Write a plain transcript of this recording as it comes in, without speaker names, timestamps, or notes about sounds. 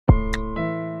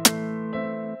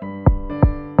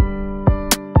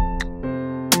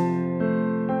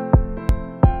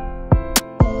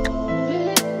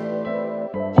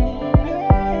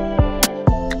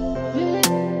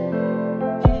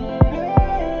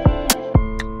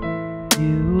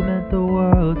meant the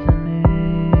world to me.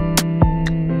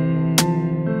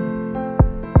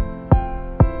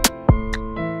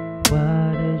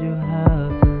 Why did you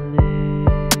have to leave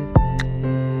me?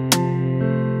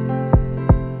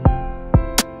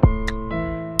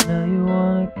 Now you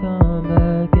wanna come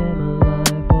back in my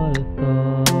life, what a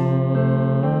thought.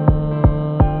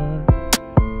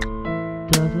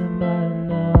 Doesn't matter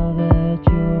now that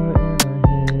you're in my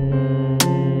head.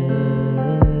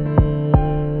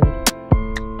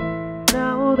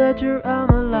 Now that you're out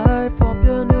of my life, hope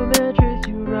your new man treats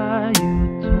you right.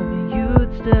 You told me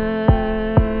you'd stay,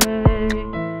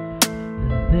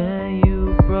 and then you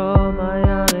broke my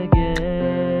heart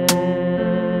again.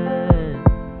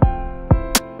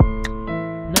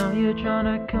 Now you're trying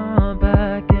to come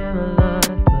back in my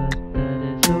life, but that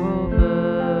is over.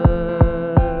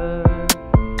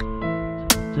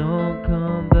 So don't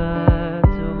come back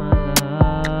to my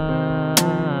life.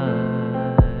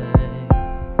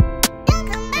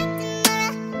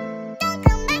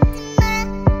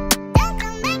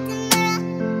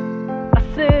 I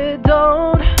said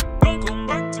don't come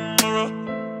back tomorrow.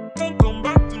 Don't come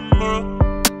back tomorrow.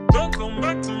 Don't come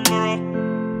back tomorrow.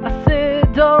 I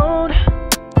said don't.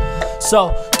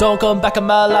 So, don't come back in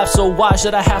my life, so why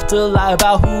should I have to lie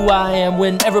about who I am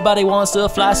when everybody wants to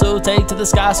fly? So take to the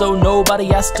sky, so nobody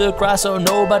has to cry, so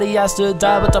nobody has to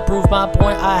die. But to prove my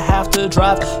point, I have to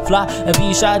drive, fly, and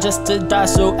be shy just to die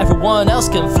so everyone else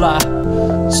can fly.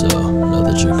 So, know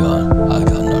that you're gone, I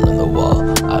got none on the wall,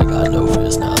 I got no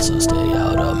fears now, so stay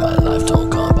out of my life, don't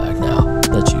come back now.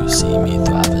 Let you see me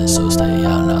thriving, so stay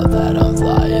out now that I'm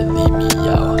flying. Leave me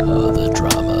out of the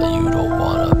drama, you don't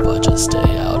wanna, but just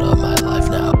stay out of my life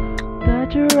now.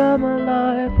 That you're out of my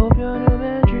life, hope your new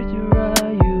man treats you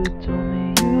right. You told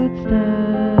me you'd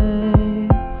stay,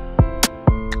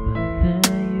 but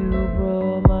then you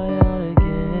broke my heart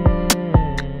again.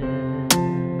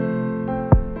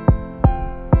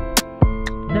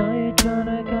 Now you're trying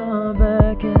to come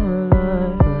back in my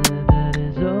life, but that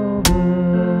is over.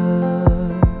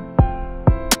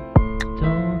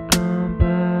 Don't come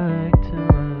back to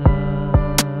my life.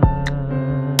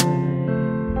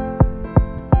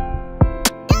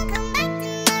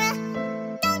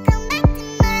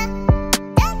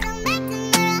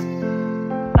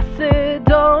 I said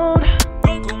don't.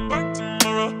 Don't come back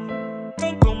tomorrow.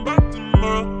 Don't come back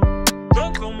tomorrow.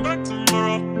 Don't come back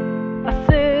tomorrow. I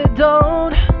said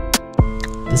don't.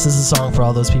 This is a song for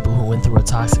all those people who went through a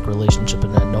toxic relationship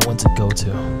and had no one to go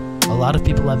to. A lot of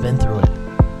people have been through it.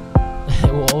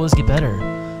 It will always get better.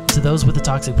 To those with a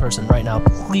toxic person right now,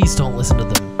 please don't listen to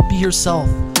them. Be yourself.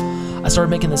 I started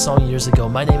making this song years ago.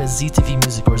 My name is ZTV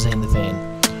Music, or Zane the Vane.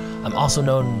 I'm also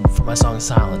known for my song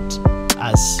Silent,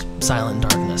 as Silent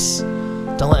Darkness.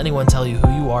 Don't let anyone tell you who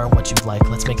you are and what you like.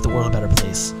 Let's make the world a better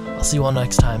place. I'll see you all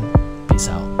next time. Peace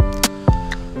out.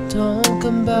 Don't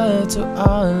come back to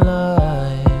our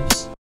life.